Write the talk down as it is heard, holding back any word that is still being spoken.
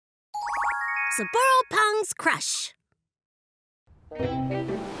Saboropong's crush.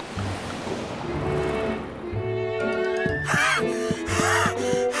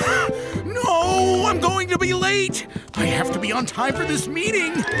 No, I'm going to be late. I have to be on time for this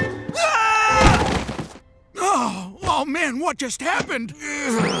meeting. Ah! Oh man, what just happened? Get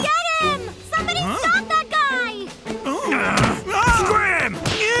him! Somebody stop that guy! Scram!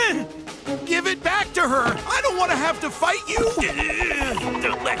 Give it back to her. I don't want to have to fight you.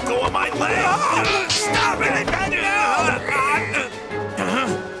 Don't let go of my leg. Stop it!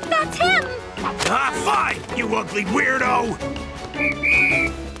 That's him! Fine, you ugly weirdo.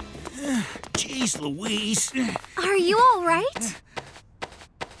 Jeez Louise. Are you all right?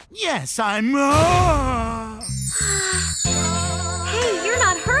 Yes, I'm... Hey, you're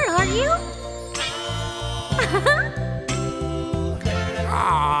not hurt, are you?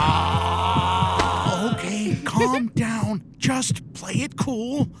 Okay, calm down. Just play it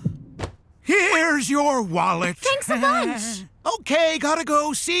cool. Here's your wallet. Thanks a bunch. Okay, gotta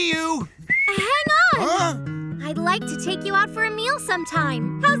go. See you. Hang on! I'd like to take you out for a meal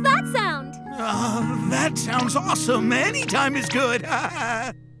sometime. How's that sound? That sounds awesome. Anytime is good.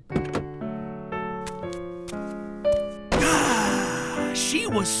 She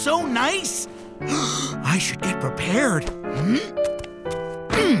was so nice. I should get prepared.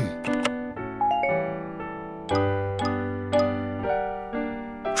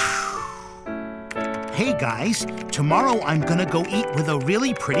 Hey guys, tomorrow I'm gonna go eat with a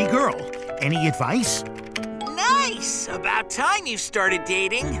really pretty girl. Any advice? Nice! About time you started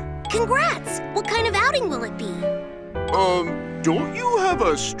dating. Congrats! What kind of outing will it be? Don't you have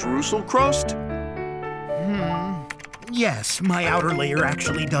a streusel crust? Yes, my outer layer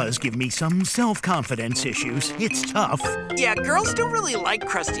actually does give me some self-confidence issues. It's tough. Yeah, girls don't really like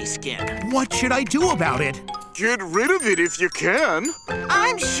crusty skin. What should I do about it? Get rid of it if you can.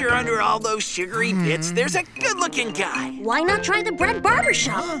 I'm sure under all those sugary bits, there's a good-looking guy. Why not try the Bread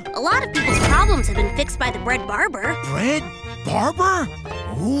Barbershop? A lot of people's problems have been fixed by the Bread Barber. Bread Barber?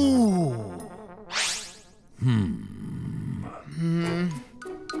 Ooh.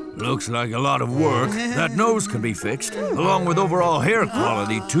 Looks like a lot of work. That nose can be fixed, along with overall hair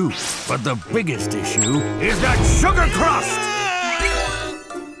quality, too. But the biggest issue is that sugar crust!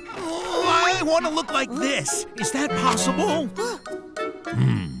 I want to look like this. Is that possible?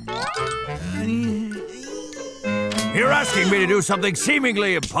 You're asking me to do something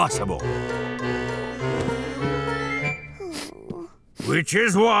seemingly impossible. Which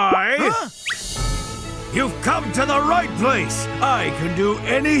is why... You've come to the right place. I can do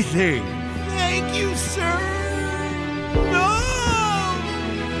anything. Thank you, sir.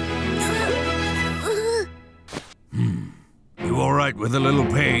 You all right with a little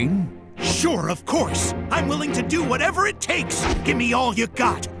pain? Sure, of course. I'm willing to do whatever it takes. Give me all you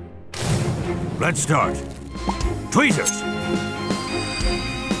got. Let's start. Tweezers.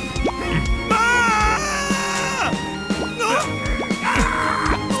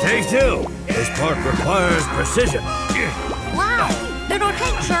 Stay still. This part requires precision. Wow, it'll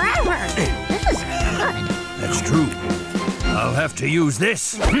take forever. This is good. That's true. I'll have to use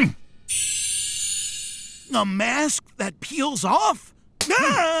this. A mask that peels off?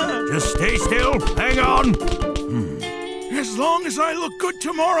 Just stay still. Hang on. As long as I look good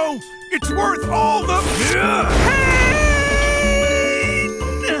tomorrow, it's worth all the pain!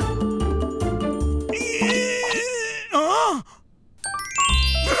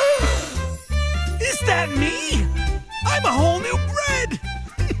 Is that me? I'm a whole new bread!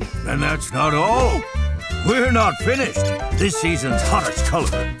 And that's not all. We're not finished. This season's hottest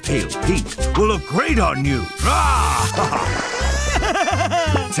color, pale pink, will look great on you.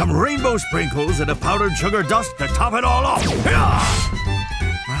 Some rainbow sprinkles and a powdered sugar dust to top it all off.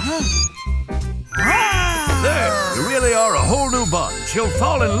 There, you really are a whole new bunch. She'll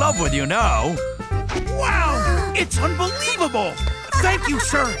fall in love with you now. Wow, it's unbelievable! Thank you,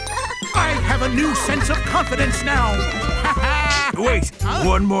 sir. I have a new sense of confidence now. Wait,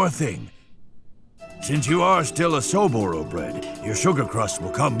 one more thing. Since you are still a Soboro bread, your sugar crust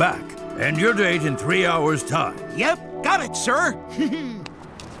will come back. And your date in 3 hours' time. Yep, got it, sir.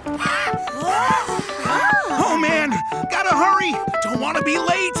 Oh, man, gotta hurry. Don't want to be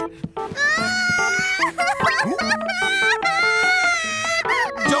late.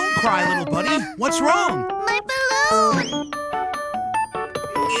 Don't cry, little buddy. What's wrong? My balloon!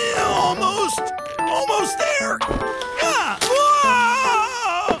 Yeah, almost there. Ah,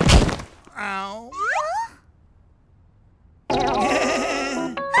 ow.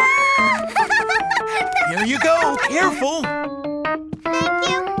 Here you go. Careful. Thank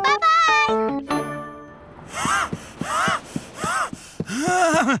you. Bye-bye.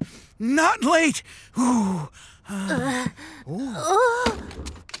 Not late. Ooh.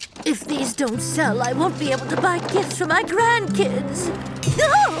 If these don't sell, I won't be able to buy gifts for my grandkids.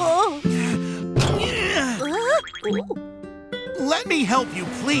 Let me help you,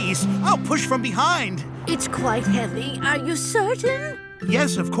 please. I'll push from behind. It's quite heavy. Are you certain?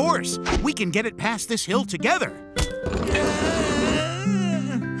 Yes, of course. We can get it past this hill together.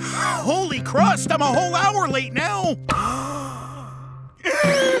 Holy crust, I'm a whole hour late now.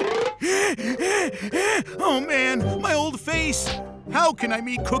 Oh man, my old face. How can I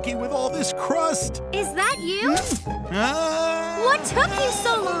meet Cookie with all this crust? Is that you? What took you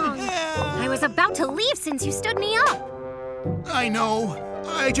so long? I was about to leave since you stood me up. I know.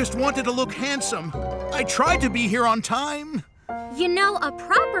 I just wanted to look handsome. I tried to be here on time. You know, a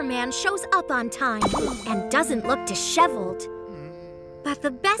proper man shows up on time and doesn't look disheveled. But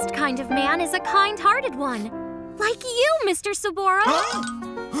the best kind of man is a kind-hearted one. Like you, Mr. Saburo.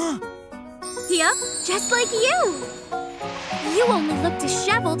 Yep, just like you. You only look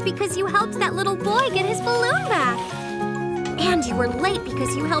disheveled because you helped that little boy get his balloon back. And you were late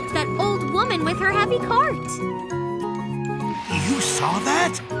because you helped that old woman with her heavy cart. You saw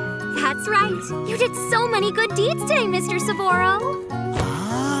that? That's right. You did so many good deeds today, Mr. Saburo.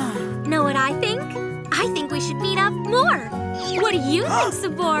 Know what I think? I think we should meet up more. What do you think,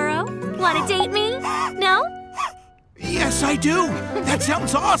 Saburo? Want to date me? No? Yes, I do. That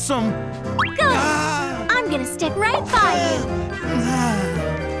sounds awesome. Good. I'm gonna stick right by you.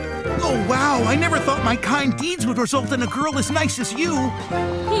 Oh, wow. I never thought my kind deeds would result in a girl as nice as you.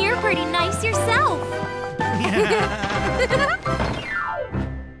 You're pretty nice yourself.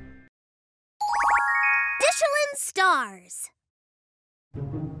 Dishelin Stars.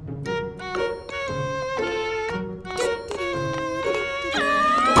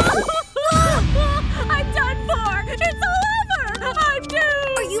 I'm done for! It's all over! I'm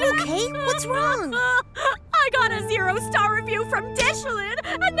doomed! Are you okay? What's wrong? I got a 0-star review from Dishelin,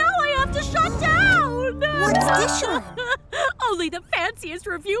 and now I have to shut down! What's Dishelin? Only the fanciest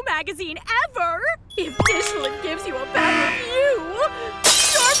review magazine ever! If Dishelin gives you a bad review,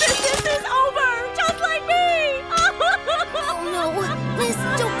 your business is over! Just like me! Oh no, Liz,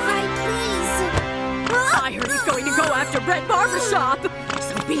 don't cry, please. I heard he's going to go after BreadBarbershop,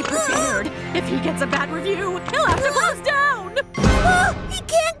 so be prepared. If he gets a bad review, he'll have to close down! He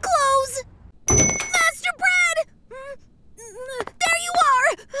can't close! Master Bread! There you are!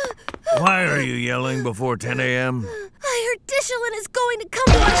 Why are you yelling before 10 a.m.? I heard Dishelin is going to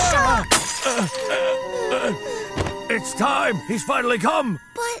come to my shop. It's time! He's finally come!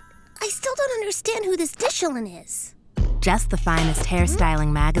 But I still don't understand who this Dishelin is. Just the finest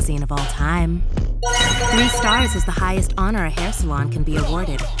hairstyling magazine of all time. 3 stars is the highest honor a hair salon can be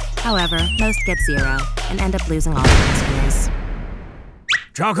awarded. However, most get 0 and end up losing all their customers.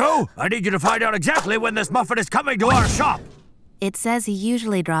 Choco, I need you to find out exactly when this muffin is coming to our shop! It says he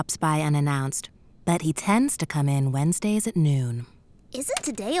usually drops by unannounced, but he tends to come in Wednesdays at noon. Isn't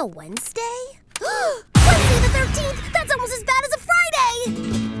today a Wednesday? Wednesday the 13th! That's almost as bad as a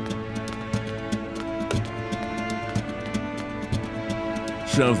Friday!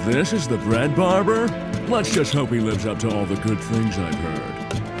 So this is the bread barber? Let's just hope he lives up to all the good things I've heard.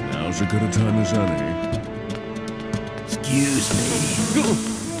 Now's as good a time as any. Excuse me.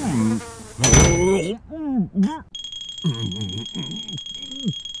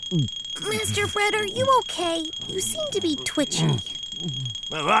 Master Bread, are you okay? You seem to be twitchy.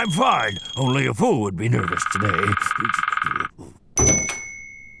 I'm fine. Only a fool would be nervous today.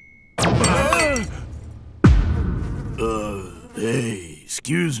 Hey,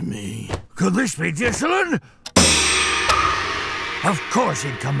 excuse me. Could this be Dishelin? Of course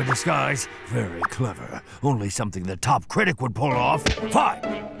he'd come in disguise. Very clever. Only something the top critic would pull off. Fine.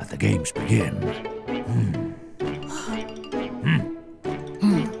 Let the games begin.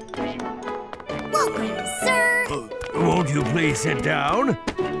 Welcome, sir. Won't you please sit down?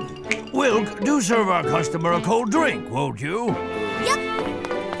 Wilk, do serve our customer a cold drink, won't you? Yep.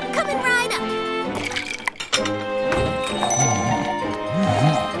 Coming right up.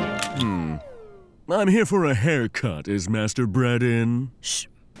 I'm here for a haircut. Is Master Bread in? Shh.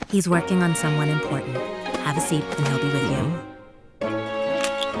 He's working on someone important. Have a seat and he'll be with you.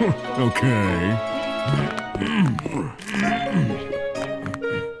 Okay.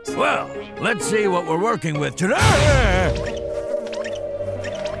 Well, let's see what we're working with today.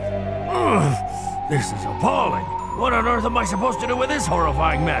 This is appalling. What on earth am I supposed to do with this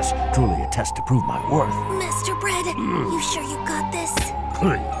horrifying mess? Truly a test to prove my worth. Master Bread, you sure you got this?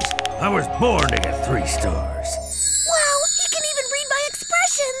 Please. I was born to get 3 stars. Wow, he can even read my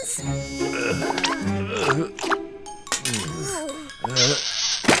expressions!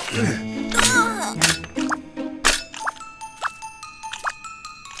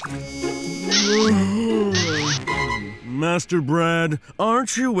 Master Bread,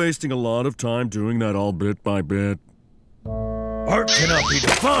 aren't you wasting a lot of time doing that all bit by bit? Art cannot be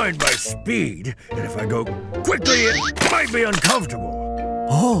defined by speed, and if I go quickly, it might be uncomfortable.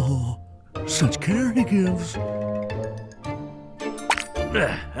 Oh, such care he gives.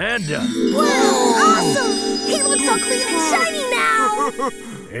 And done. Whoa, awesome! He looks all clean and shiny now!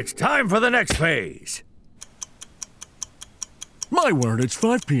 It's time for the next phase. My word, it's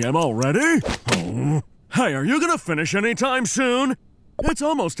 5 p.m. already? Oh. Hey, are you gonna finish anytime soon? It's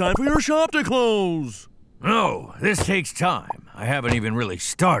almost time for your shop to close. No, this takes time. I haven't even really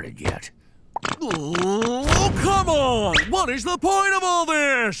started yet. Oh, come on! What is the point of all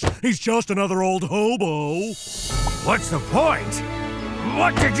this? He's just another old hobo. What's the point?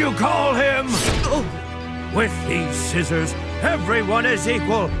 What did you call him? With these scissors, everyone is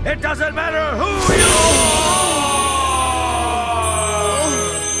equal. It doesn't matter who you are!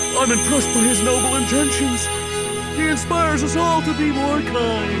 I'm impressed by his noble intentions. He inspires us all to be more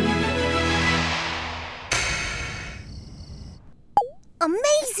kind.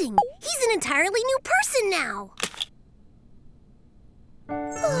 Amazing! He's an entirely new person now!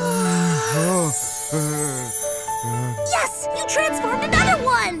 Yes! You transformed another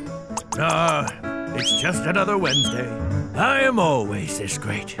one! It's just another Wednesday. I am always this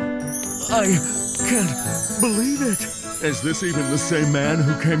great. I can't believe it. Is this even the same man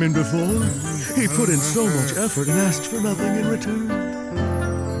who came in before? He put in so much effort and asked for nothing in return.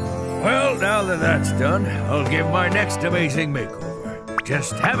 Well, now that that's done, I'll give my next amazing makeover.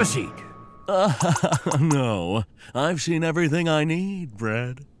 Just have a seat. No, I've seen everything I need,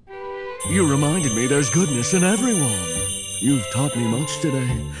 Bread. You reminded me there's goodness in everyone. You've taught me much today.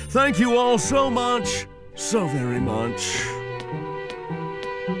 Thank you all so much. So very much.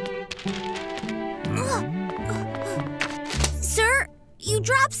 Sir, you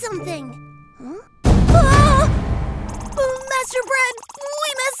dropped something. Huh? Ah! Master Bread,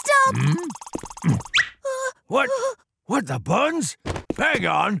 we messed up. What? What, the buns? Hang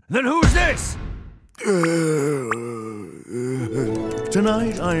on, then who's this?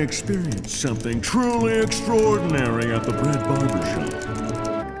 Tonight, I experienced something truly extraordinary at the Bread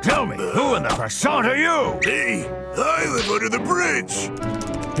Barbershop. Tell me, who in the croissant are you? Hey, I live under the bridge.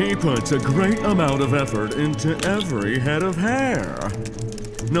 He puts a great amount of effort into every head of hair,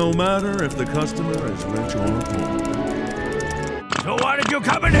 no matter if the customer is rich or poor. So why did you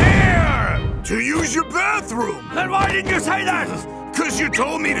come in here? To use your bathroom. Then why didn't you say that? 'Cause you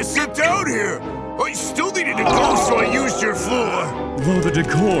told me to sit down here. I still needed to go, so I used your floor. Though the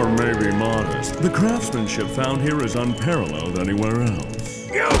decor may be modest, the craftsmanship found here is unparalleled anywhere else.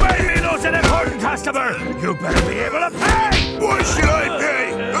 You made me lose an important customer! You better be able to pay! Why should I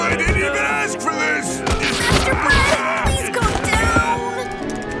pay? I didn't even ask for this! Master Bread, please calm down.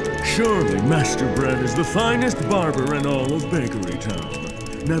 Surely Master Bread is the finest barber in all of Bakery Town.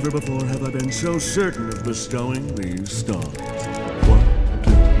 Never before have I been so certain of bestowing these stars.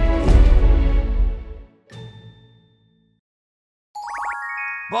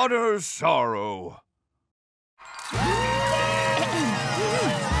 Butter's sorrow.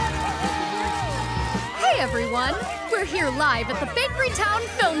 Hey everyone! We're here live at the Bakery Town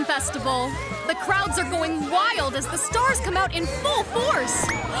Film Festival. The crowds are going wild as the stars come out in full force.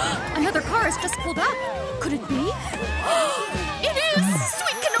 Another car has just pulled up. Could it be? It is!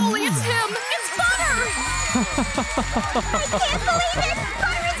 Sweet cannoli, it's him! It's Butter! I can't believe it!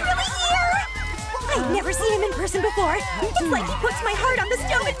 Byron's really here! I've never seen him in person before. It's like he puts my heart on the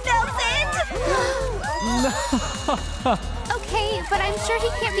stove and melts it! Okay, but I'm sure he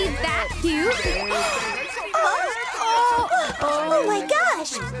can't be that cute. Oh my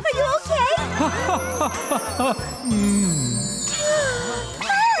gosh! Are you okay?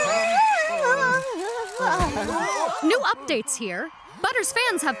 New updates here. Butter's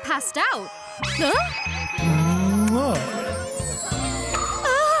fans have passed out. Huh?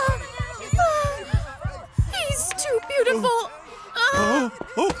 He's too beautiful.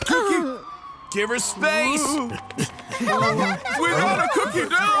 Cookie! Give her space! We got a cookie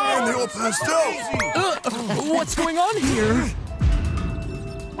down! And they all passed out! What's going on here?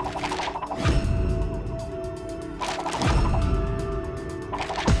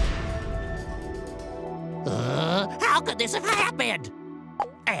 How could this have happened?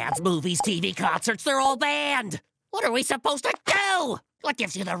 Ads, movies, TV, concerts, they're all banned. What are we supposed to do? What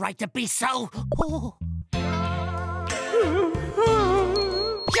gives you the right to be so...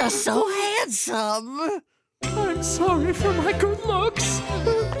 just so handsome? I'm sorry for my good looks.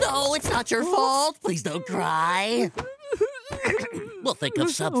 No, it's not your fault. Please don't cry. We'll think of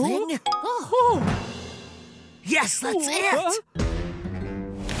something. Oh. Yes, that's it!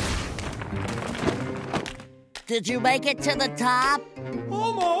 Did you make it to the top?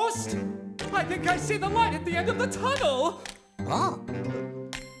 Almost! I think I see the light at the end of the tunnel! Oh.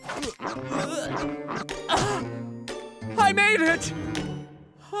 I made it!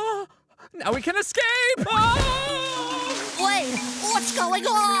 Now we can escape! Wait, what's going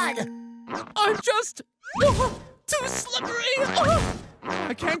on? I'm just too slippery!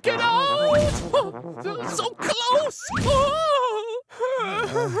 I can't get out! So close!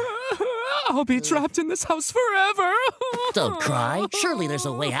 I'll be trapped in this house forever! Don't cry. Surely there's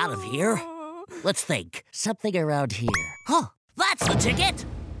a way out of here. Let's think. Something around here. Huh, that's the ticket!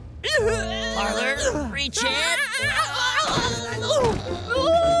 Parlor, reach in.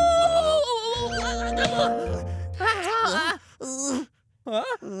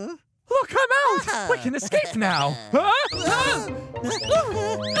 Look, I'm out! We can escape now!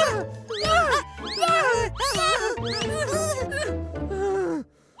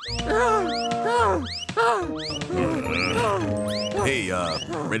 Hey,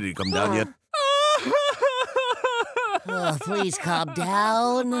 ready to come down yet? Please calm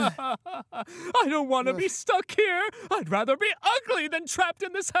down. I don't want to be stuck here. I'd rather be ugly than trapped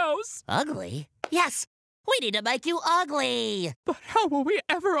in this house. Ugly? Yes, we need to make you ugly. But how will we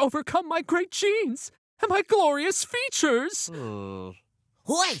ever overcome my great genes and my glorious features?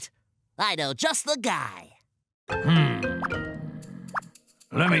 Wait, I know just the guy.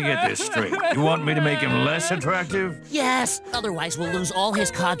 Let me get this straight. You want me to make him less attractive? Yes, otherwise we'll lose all his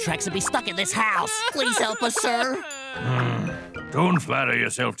contracts and be stuck in this house. Please help us, sir. Don't flatter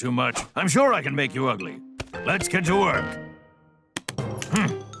yourself too much. I'm sure I can make you ugly. Let's get to work.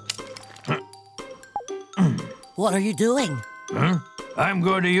 What are you doing? I'm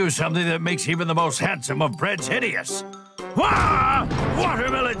going to use something that makes even the most handsome of breads hideous. Wah!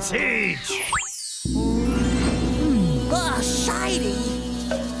 Watermelon seeds! Shiny!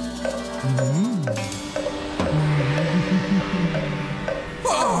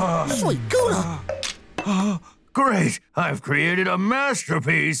 Sweet Gouda! Great! I've created a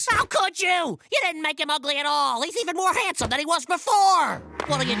masterpiece! How could you? You didn't make him ugly at all. He's even more handsome than he was before.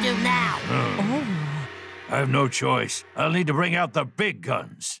 What'll you do now? I have no choice. I'll need to bring out the big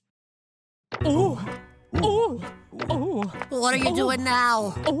guns. What are you doing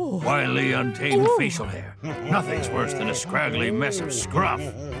now? Wildly untamed facial hair. Nothing's worse than a scraggly mess of scruff.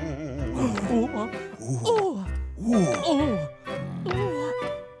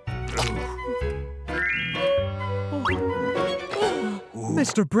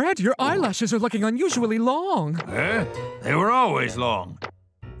 Mr. Bread, your eyelashes are looking unusually long. They were always long.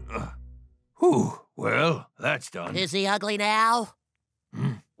 Well, that's done. Is he ugly now?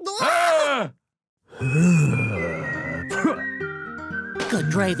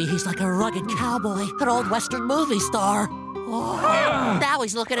 Good gravy, he's like a rugged cowboy, an old Western movie star. Now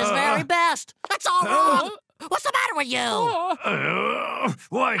he's looking his very best. That's all wrong. What's the matter with you?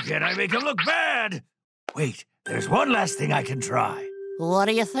 Why can't I make him look bad? Wait, there's one last thing I can try. What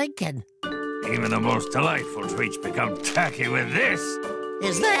are you thinking? Even the most delightful treats become tacky with this.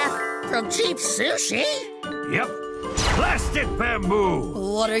 Is that from cheap sushi? Yep. Plastic bamboo.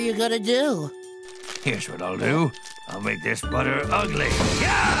 What are you gonna do? Here's what I'll do. I'll make this butter ugly.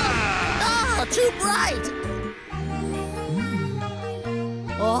 Yeah! Oh, too bright.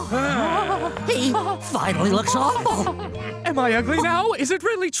 He finally looks awful. Am I ugly now? Is it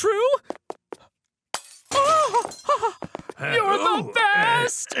really true? You're the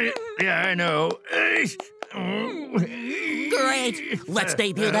best! Yeah, I know. Great. Let's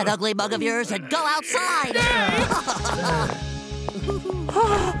debut that ugly mug of yours and go outside.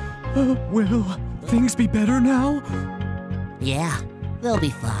 Will things be better now? Yeah, they'll be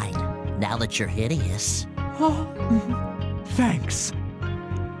fine, now that you're hideous. Thanks.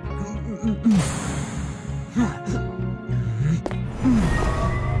 I'm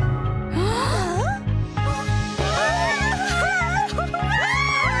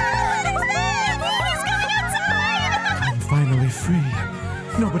finally free.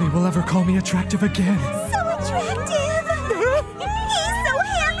 Nobody will ever call me attractive again. So attractive! He's so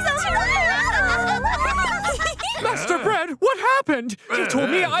handsome! Master Bread, what happened? You told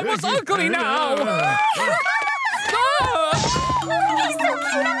me I was ugly now! He's so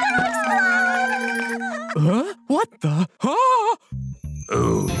cute on the Huh? What the? So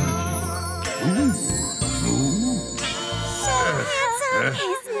handsome!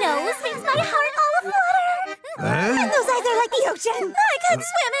 His nose makes my heart all aflutter! And those eyes are like the ocean! I could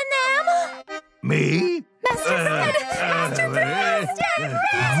swim in them! Me? Master Bread! Master Bread!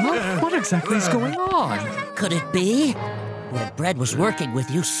 What exactly is going on? Could it be? When Bread was working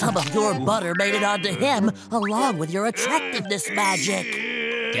with you, some of your butter made it onto him, along with your attractiveness magic.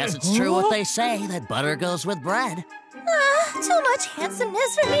 Guess it's true what they say, that butter goes with bread. Too much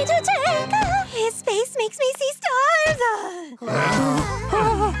handsomeness for me to take. His face makes me see stars.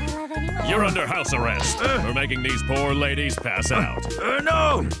 You're under house arrest for making these poor ladies pass out.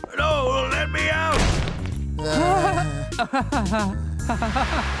 No, let me out.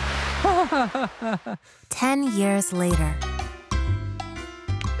 10 years later.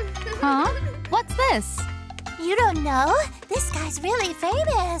 Huh? What's this? You don't know? This guy's really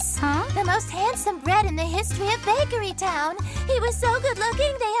famous. Huh? The most handsome bread in the history of Bakery Town. He was so good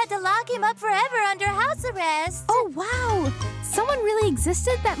looking, they had to lock him up forever under house arrest. Oh, wow. Someone really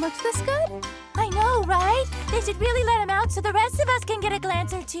existed that looked this good? I know, right? They should really let him out so the rest of us can get a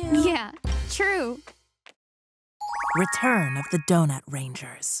glance or two. Yeah, true. Return of the Donut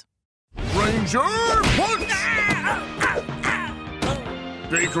Rangers. Ranger, punch!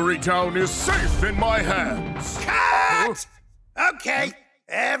 Bakery Town is safe in my hands. Cut! Okay,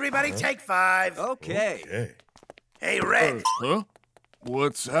 everybody take 5. Okay. Hey, Red. Huh?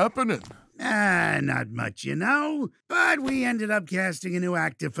 What's happening? Not much, you know. But we ended up casting a new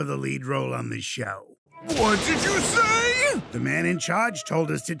actor for the lead role on the show. What did you say? The man in charge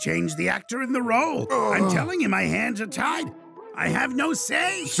told us to change the actor in the role. I'm telling you, my hands are tied. I have no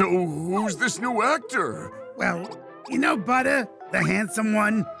say. So who's this new actor? Well, you know Butter, the handsome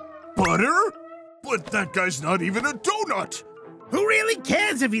one? Butter? But that guy's not even a donut. Who really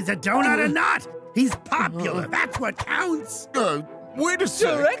cares if he's a donut or not? He's popular, that's what counts. Wait a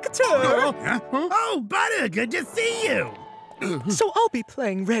sec. Director! Oh, Butter, good to see you. So I'll be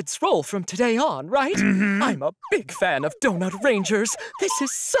playing Red's role from today on, right? I'm a big fan of Donut Rangers. This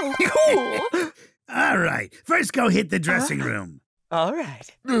is so cool. All right, first go hit the dressing room. All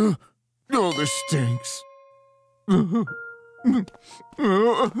right. Oh, this stinks. I've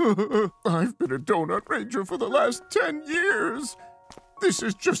been a Donut Ranger for the last 10 years. This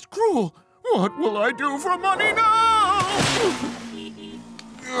is just cruel. What will I do for money now?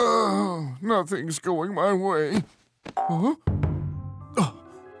 Nothing's going my way. Huh? Oh,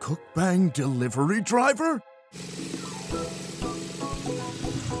 Cook Bang delivery driver?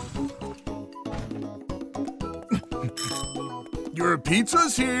 Your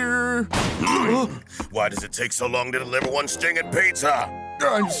pizza's here. Why does it take so long to deliver one stinging pizza?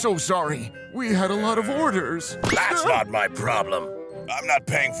 I'm so sorry. We had a lot of orders. That's not my problem. I'm not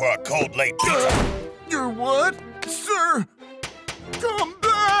paying for a cold, late pizza. You're what? Sir, come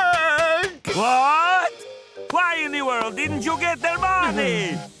back! What? Why in the world didn't you get their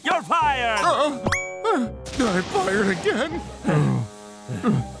money? You're fired! I'm fired again?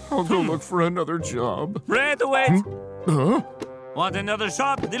 I'll go look for another job. Red, wait! Huh? Want another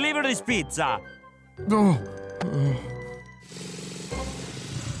shop? Deliver this pizza. No.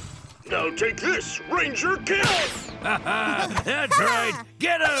 Now take this, Ranger Kid! That's right.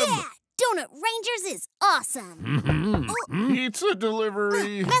 Get him! Yeah, Donut Rangers is awesome. Pizza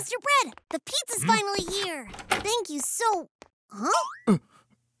delivery. Master Bread, the pizza's finally here. Thank you so... Huh?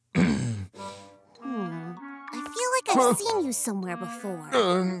 I feel like I've seen you somewhere before.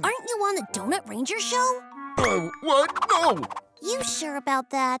 Aren't you on the Donut Ranger show? What? No! You sure about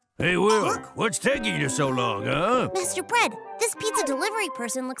that? Hey, Wilk, what's taking you so long, huh? Master Bread, this pizza delivery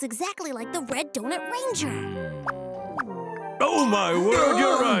person looks exactly like the Red Donut Ranger. Oh, my word,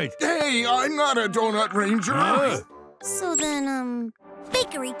 you're right. Hey, I'm not a Donut Ranger. So then,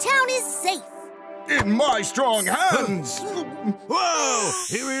 Bakery Town is safe. In my strong hands. Whoa,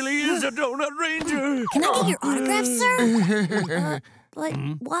 he really is a Donut Ranger. Can I get your autograph, sir? But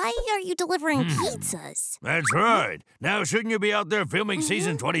why are you delivering pizzas? That's right. Now, shouldn't you be out there filming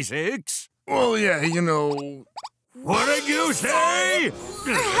season 26? Well, yeah, you know... What did you say?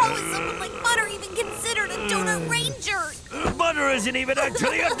 How is someone like Butter even considered a Donut Ranger? Butter isn't even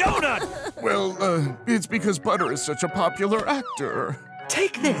actually a donut. Well, it's because Butter is such a popular actor.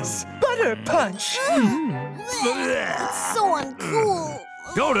 Take this, Butter Punch. It's so uncool.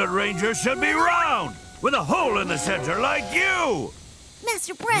 Donut Rangers should be round, with a hole in the center like you.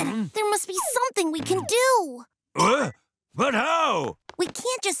 Master Bread, there must be something we can do. But how? We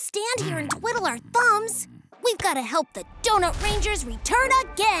can't just stand here and twiddle our thumbs. We've got to help the Donut Rangers return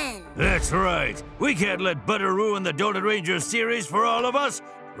again. That's right. We can't let Butter ruin the Donut Rangers series for all of us.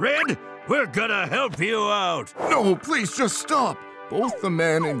 Red, we're gonna help you out. No, please just stop. Both the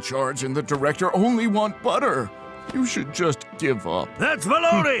man in charge and the director only want Butter. You should just give up. That's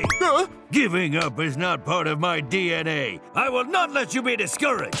baloney! Giving up is not part of my DNA. I will not let you be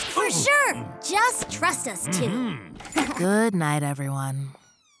discouraged. For sure. Just trust us two. Good night, everyone.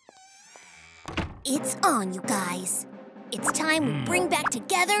 It's on, you guys. It's time we bring back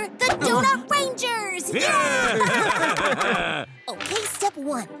together the Donut Rangers! Yeah! Okay, step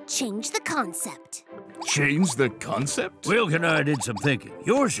 1, change the concept. Change the concept? Wilk and I did some thinking.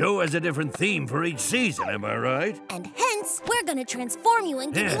 Your show has a different theme for each season, am I right? And hence, we're gonna transform you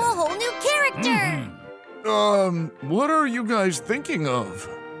and give you a whole new character! What are you guys thinking of?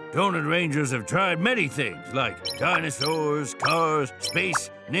 Donut Rangers have tried many things, like dinosaurs, cars, space,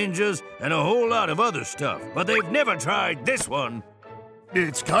 ninjas, and a whole lot of other stuff. But they've never tried this one.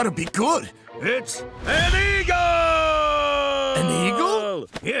 It's gotta be good. It's an eagle! An eagle?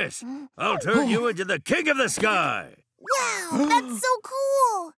 Yes. I'll turn you into the king of the sky. Wow, that's so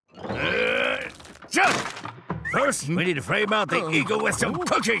cool! Just! First, we need to frame out the eagle with some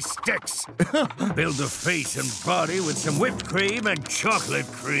cookie sticks. Build the face and body with some whipped cream and chocolate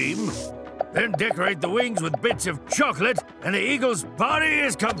cream. Then decorate the wings with bits of chocolate, and the eagle's body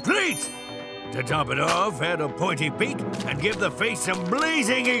is complete. To top it off, add a pointy beak and give the face some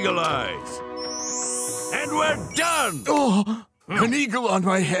blazing eagle eyes. And we're done! Oh, an eagle on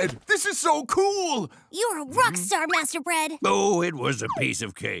my head. This is so cool! You're a rock star, Master Bread. Oh, it was a piece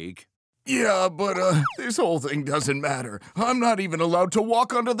of cake. Yeah, but this whole thing doesn't matter. I'm not even allowed to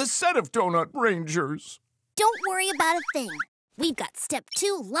walk onto the set of Donut Rangers. Don't worry about a thing. We've got step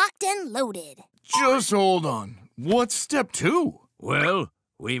 2 locked and loaded. Just hold on. What's step 2? Well,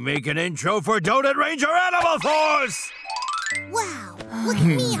 we make an intro for Donut Ranger Animal Force! Wow, look at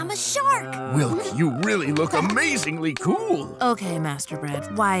me, I'm a shark. Wilk, you really look amazingly cool. Okay, Master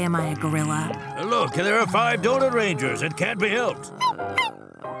Bread, why am I a gorilla? Look, there are 5 Donut Rangers. It can't be helped.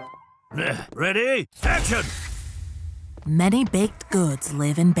 Ready? Action! Many baked goods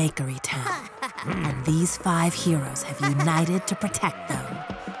live in Bakery Town, and these 5 heroes have united to protect them.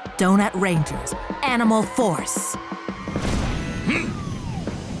 Donut Rangers, Animal Force.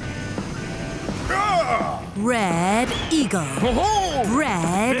 Red Eagle.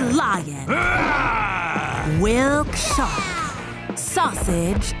 Red Lion. Wilk Shark.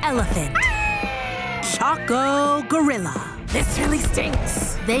 Sausage Elephant. Choco Gorilla. This really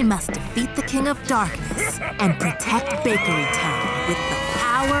stinks. They must defeat the King of Darkness and protect Bakery Town with the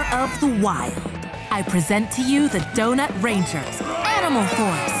power of the wild. I present to you the Donut Rangers, Animal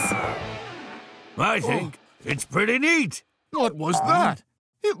Force. I think it's pretty neat. What was that?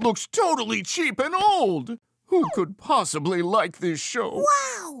 It looks totally cheap and old. Who could possibly like this show?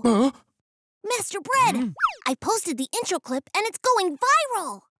 Wow! Huh? Master Bread, I posted the intro clip and it's going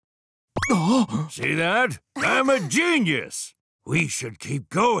viral. Oh. See that? I'm a genius. We should keep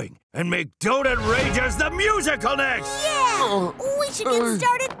going and make Donut Rangers the musical next. Yeah! We should get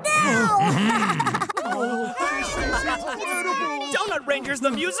started now. Donut Rangers the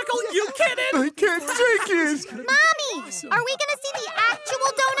musical? You kidding? I can't take it. Mommy, are we gonna see the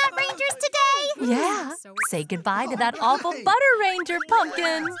actual Donut Rangers today? Yeah. Say goodbye to that awful Butter Ranger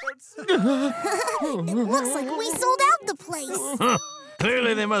pumpkin. It looks like we sold out the place.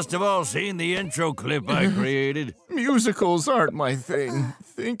 Clearly they must have all seen the intro clip I created. Musicals aren't my thing.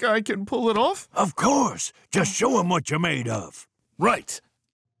 Think I can pull it off? Of course. Just show them what you're made of. Right.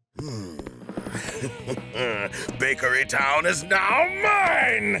 Bakery Town is now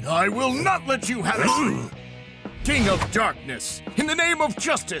mine! I will not let you have it! King of Darkness, in the name of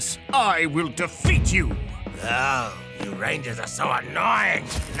justice, I will defeat you! Oh, you Rangers are so annoying!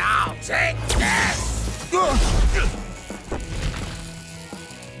 Now take this!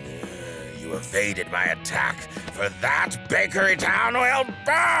 You evaded my attack. For that, Bakery Town will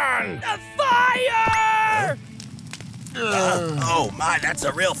burn! A fire! Oh my, that's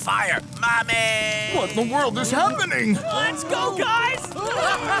a real fire! Mommy! What in the world is happening? Let's go, guys!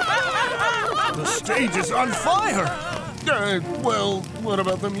 The stage is on fire! Well, what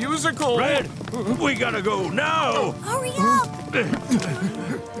about the musical? Red, we gotta go now! Hurry up!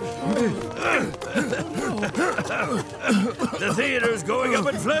 The theater's going up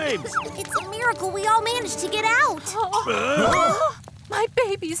in flames! It's a miracle we all managed to get out! My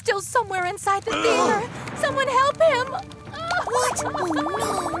baby's still somewhere inside the theater. Someone help him! What? Oh,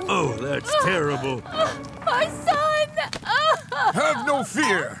 no! Oh, that's terrible. My son! Have no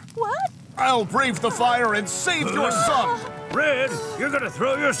fear! What? I'll brave the fire and save your son! Red, you're gonna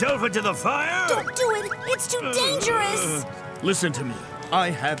throw yourself into the fire? Don't do it! It's too dangerous! Listen to me. I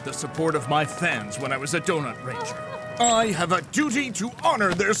had the support of my fans when I was a Donut Ranger. I have a duty to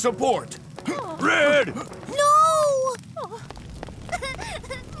honor their support. Red! No!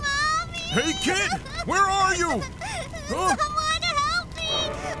 Mommy! Hey, kid! Where are you? Someone help me!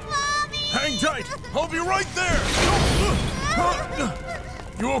 Mommy! Hang tight! I'll be right there!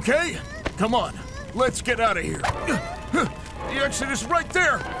 You okay? Come on, let's get out of here. The exit is right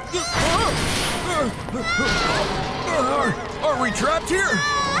there! Are we trapped here?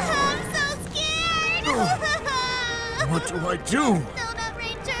 I'm so scared! What do I do? Donut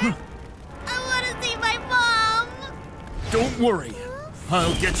Ranger, I want to see my mom! Don't worry.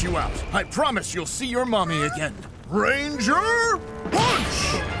 I'll get you out. I promise you'll see your mommy again. Ranger,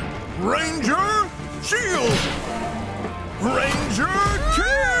 punch! Ranger, shield! Ranger,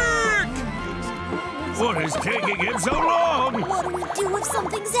 kick! What is taking him so long? What do we do if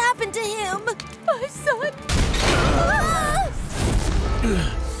something's happened to him? My son!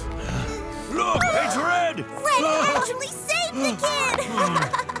 Look, it's Red! Red actually saved the kid!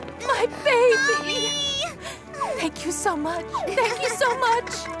 My baby! Thank you so much. Thank you so much.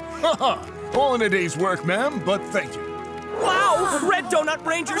 Haha! All in a day's work, ma'am, but thank you. Wow! Red Donut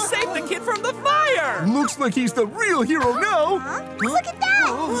Ranger saved the kid from the fire! Looks like he's the real hero now! Look at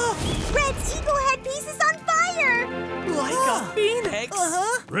that! Red's eagle headpiece is on fire! Like a phoenix!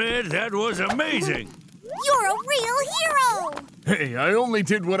 Red, that was amazing! You're a real hero! Hey, I only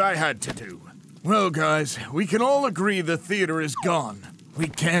did what I had to do. Well, guys, we can all agree the theater is gone. We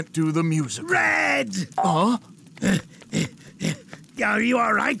can't do the musical. Red! Huh? Are you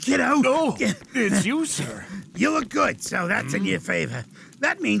all right, kiddo? Oh, it's you, sir. You look good, so that's in your favor.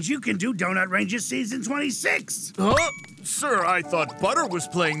 That means you can do Donut Ranger Season 26. Huh? Sir, I thought Butter was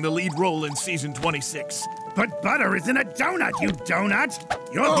playing the lead role in Season 26. But Butter isn't a donut, you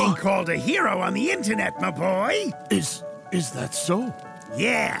donut. You're being called a hero on the internet, my boy. Is that so?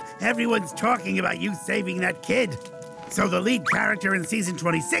 Yeah, everyone's talking about you saving that kid. So the lead character in Season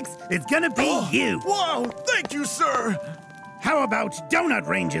 26 is gonna be you. Wow, thank you, sir. How about Donut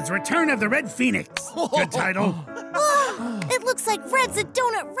Ranger's Return of the Red Phoenix? Good title. It looks like Red's a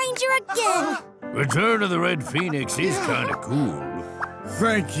Donut Ranger again. Return of the Red Phoenix is kind of cool.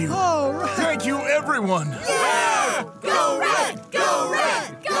 Thank you. Thank you, everyone. Yeah! Go Red! Go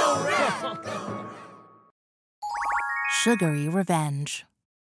Red! Go Red! Sugary revenge.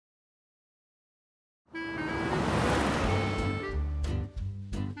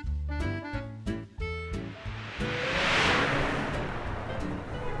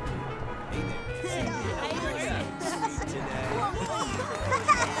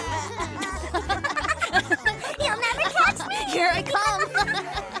 He'll never catch me! Here I come!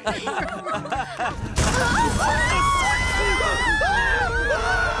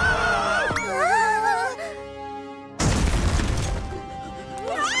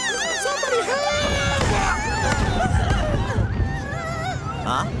 Somebody help!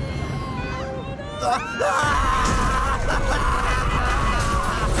 Huh?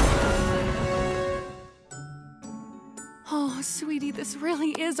 Oh, sweetie, this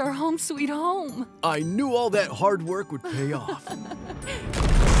really is our home sweet home. I knew all that hard work would pay off.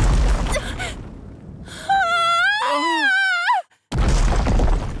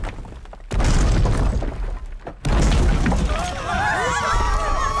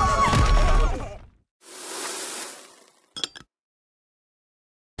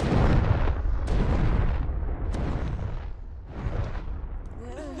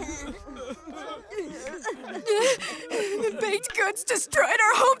 The baked goods destroyed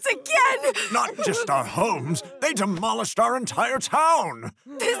our homes again! Not just our homes, they demolished our entire town!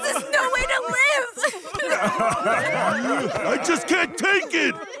 This is no way to live! I just can't take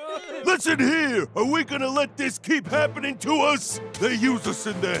it! Listen here, are we gonna let this keep happening to us? They use us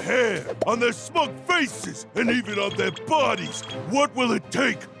in their hair, on their smug faces, and even on their bodies. What will it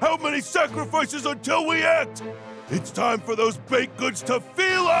take? How many sacrifices until we act? It's time for those baked goods to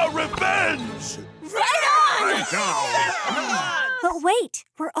feel our revenge! But wait,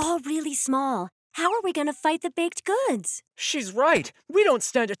 we're all really small. How are we gonna fight the baked goods? She's right. We don't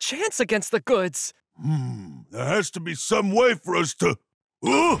stand a chance against the goods. There has to be some way for us to...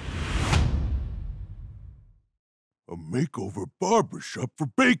 A makeover barbershop for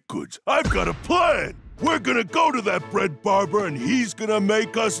baked goods. I've got a plan. We're gonna go to that bread barber and he's gonna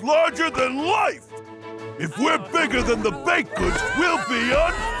make us larger than life. If we're bigger than the baked goods, we'll be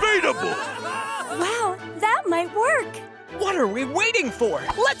unbeatable. Wow, that might work. What are we waiting for?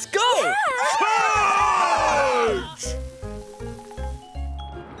 Let's go! Charge!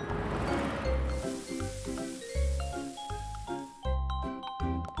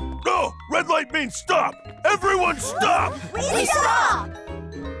 No! Red light means stop! Everyone stop! We stop!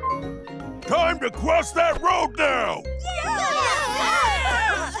 Time to cross that road now!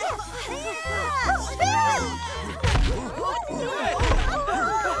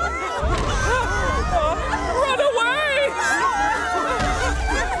 Run away!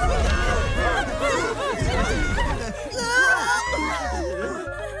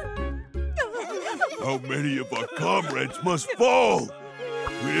 How many of our comrades must fall?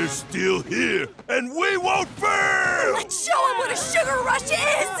 We're still here, and we won't burn! Let's show him what a sugar rush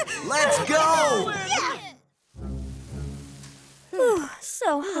is! Let's go! Whew,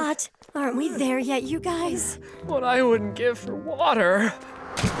 so hot. Aren't we there yet, you guys? What I wouldn't give for water.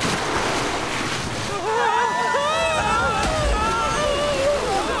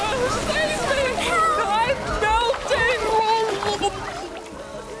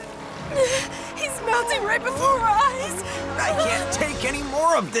 He's melting right before our eyes! I can't take any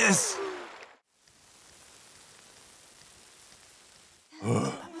more of this!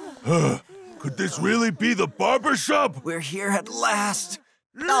 Could this really be the barbershop? We're here at last!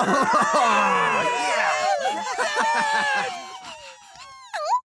 Oh, yeah!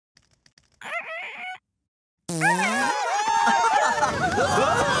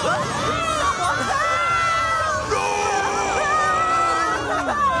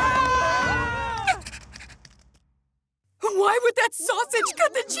 Why would that sausage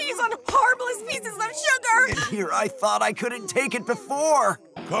cut the cheese on harmless pieces of sugar? And here I thought I couldn't take it before.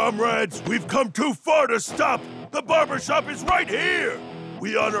 Comrades, we've come too far to stop. The barbershop is right here.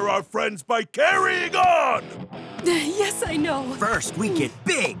 We honor our friends by carrying on. Yes, I know. First, we get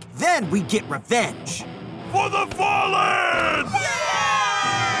big. Then we get revenge. For the fallen!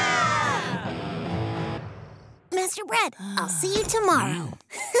 Mr. Bread, I'll see you tomorrow.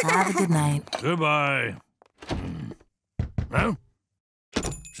 Have a good night. Goodbye. Well,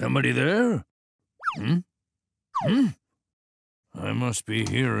 somebody there? I must be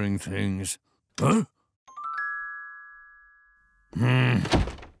hearing things. Huh?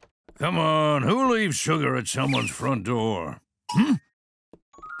 Come on, who leaves sugar at someone's front door?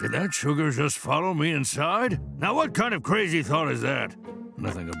 Did that sugar just follow me inside? Now what kind of crazy thought is that?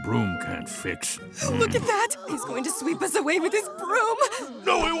 Nothing a broom can't fix. Look at that! He's going to sweep us away with his broom!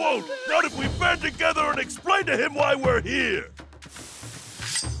 No, he won't! Not if we band together and explain to him why we're here!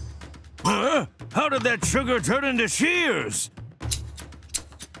 Huh? How did that sugar turn into shears?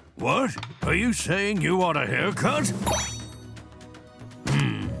 What? Are you saying you want a haircut?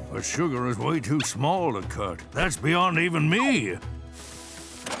 But sugar is way too small to cut. That's beyond even me.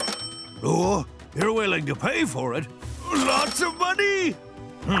 Oh, you're willing to pay for it? Lots of money?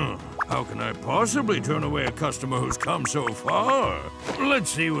 How can I possibly turn away a customer who's come so far? Let's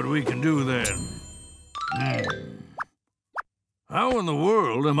see what we can do then. How in the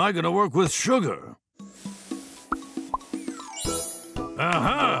world am I going to work with sugar?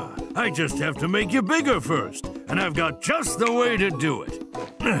 Aha! I just have to make you bigger first, and I've got just the way to do it.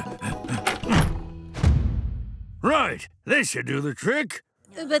 Right, this should do the trick.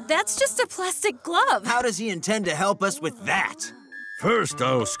 But that's just a plastic glove. How does he intend to help us with that? First,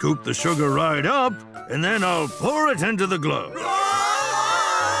 I'll scoop the sugar right up, and then I'll pour it into the glove.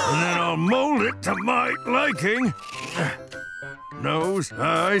 And then I'll mold it to my liking. Nose,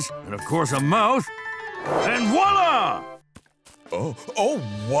 eyes, and of course a mouth. And voila! Oh,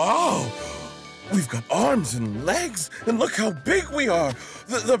 wow! We've got arms and legs, and look how big we are!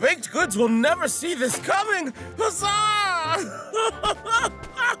 The baked goods will never see this coming! Huzzah!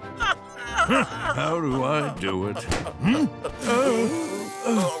 How do I do it?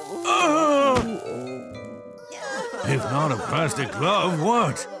 If not a plastic glove,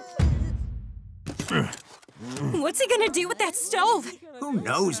 what? What's he gonna do with that stove? Who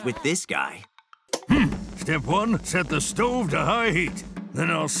knows with this guy? Step one, set the stove to high heat.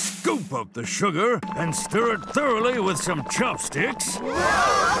 Then I'll scoop up the sugar and stir it thoroughly with some chopsticks.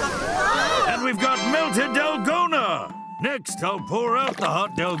 And we've got melted Dalgona. Next, I'll pour out the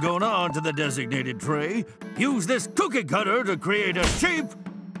hot Dalgona onto the designated tray, use this cookie cutter to create a shape,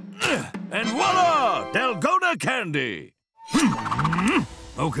 and voila! Dalgona candy!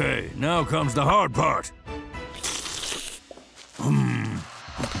 Okay, now comes the hard part.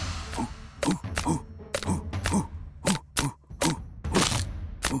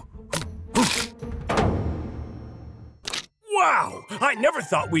 Wow! I never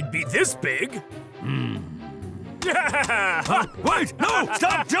thought we'd be this big! Wait! No!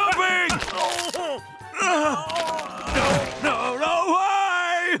 Stop jumping! No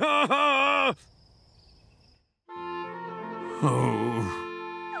way!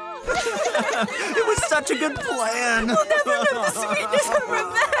 It was such a good plan! We'll never know the sweetness of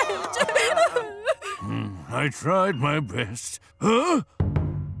revenge! I tried my best. Huh?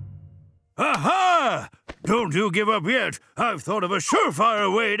 Aha! Don't you give up yet. I've thought of a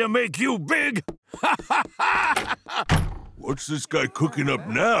surefire way to make you big. What's this guy cooking up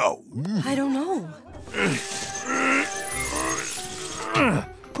now? I don't know.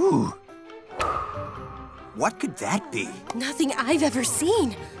 What could that be? Nothing I've ever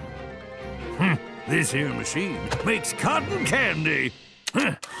seen. This here machine makes cotton candy.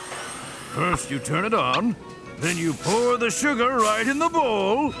 First you turn it on, Then you pour the sugar right in the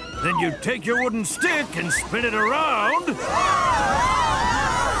bowl. Then you take your wooden stick and spin it around.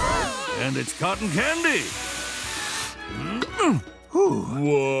 And it's cotton candy. Whoa!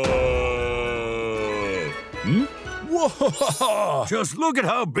 Whoa! Just look at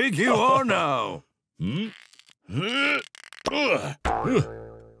how big you are now.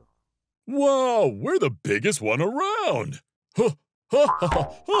 Whoa, we're the biggest one around.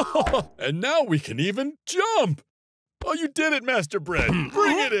 And now we can even jump. Oh, you did it, Master Bread.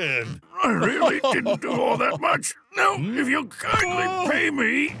 Bring it in. I really didn't do all that much. Now, if you'll kindly pay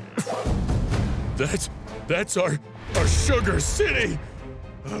me. That's our sugar city.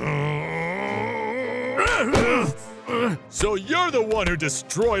 So you're the one who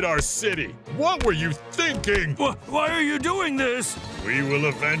destroyed our city. What were you thinking? Why are you doing this? We will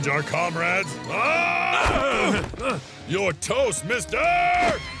avenge our comrades. You're toast, mister!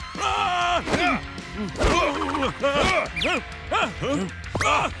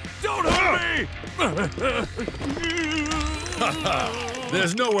 Don't hurt me!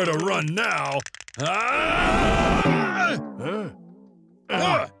 There's nowhere to run now.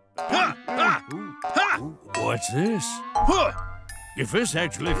 What's this? Your fists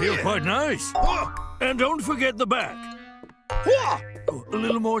actually feel quite nice. And don't forget the back. A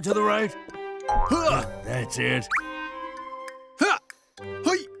little more to the right. That's it.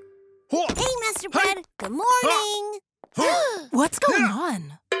 Hey, Master Bread. Good morning. What's going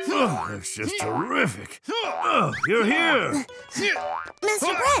on? That's just terrific. Oh, you're here.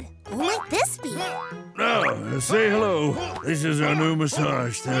 Master Bread, who might this be? Now, say hello. This is our new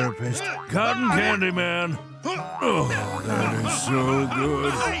massage therapist, Cotton Candy Man. Oh, that is so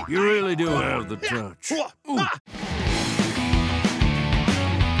good. You really do have the touch.